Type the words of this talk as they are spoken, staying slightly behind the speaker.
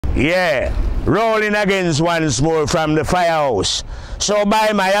Yeah, rolling against once more from the firehouse. So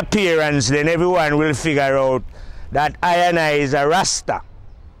by my appearance, then everyone will figure out that I and I is a Rasta.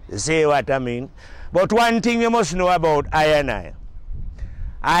 You see what I mean? But one thing you must know about I and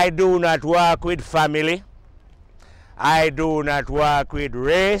I do not work with family, I do not work with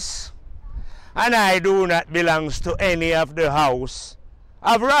race, and I do not belong to any of the house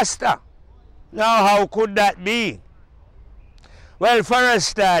of Rasta. Now how could that be? Well, for a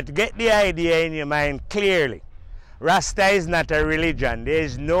start, get the idea in your mind clearly. Rasta is not a religion. There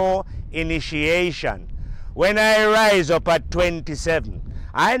is no initiation. When I rise up at 27,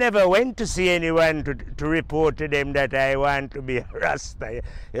 I never went to see anyone to report to them that I want to be a Rasta.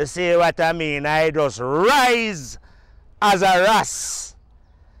 You see what I mean? I just rise as a Ras.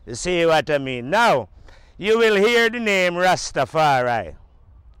 You see what I mean? Now, you will hear the name Rastafari.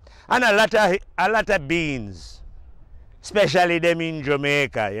 And a lot of beings, especially them in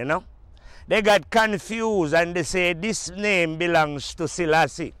Jamaica, you know. They got confused and they say this name belongs to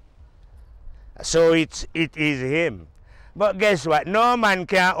Selassie. So it is him. But guess what? No man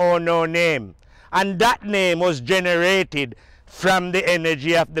can own no name. And that name was generated from the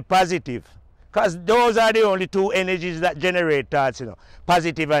energy of the positive. Because those are the only two energies that generate thoughts, you know,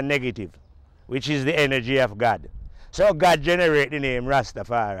 positive and negative, which is the energy of God. So God generated the name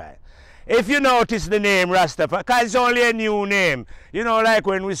Rastafari. If you notice the name Rastafari, because it's only a new name, you know, like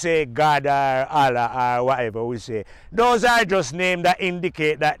when we say God or Allah or whatever we say, those are just names that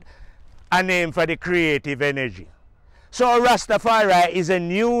indicate that a name for the creative energy. So Rastafari is a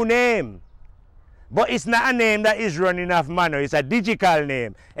new name, but it's not a name that is running off manner. It's a digital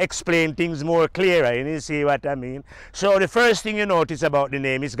name. Explain things more clearer, you see what I mean? So the first thing you notice about the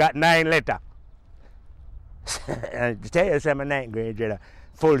name, it's got 9 letters. And to tell you, I'm a 9th grade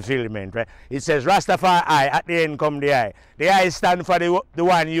fulfillment, right? It says Rastafari, at the end come the I. The I stand for the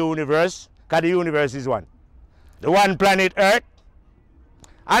one universe, because the universe is one. The one planet Earth.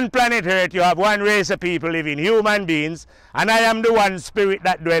 On planet Earth you have one race of people living, human beings, and I am the one spirit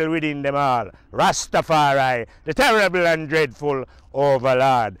that dwell within them all. Rastafari, the terrible and dreadful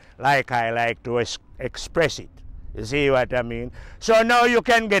overlord, like I like to express it. You see what I mean? So now you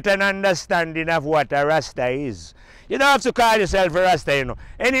can get an understanding of what a Rasta is. You don't have to call yourself a Rasta, you know.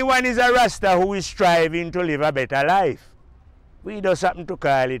 Anyone is a Rasta who is striving to live a better life. We do something to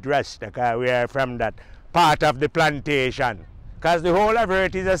call it Rasta, because we are from that part of the plantation. Because the whole of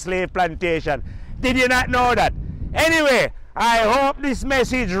Earth is a slave plantation. Did you not know that? Anyway, I hope this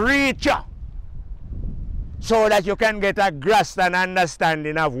message reach you so that you can get a grasp and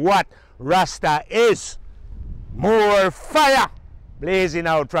understanding of what Rasta is. More fire blazing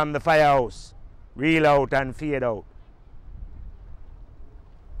out from the firehouse. Reel out and fade out.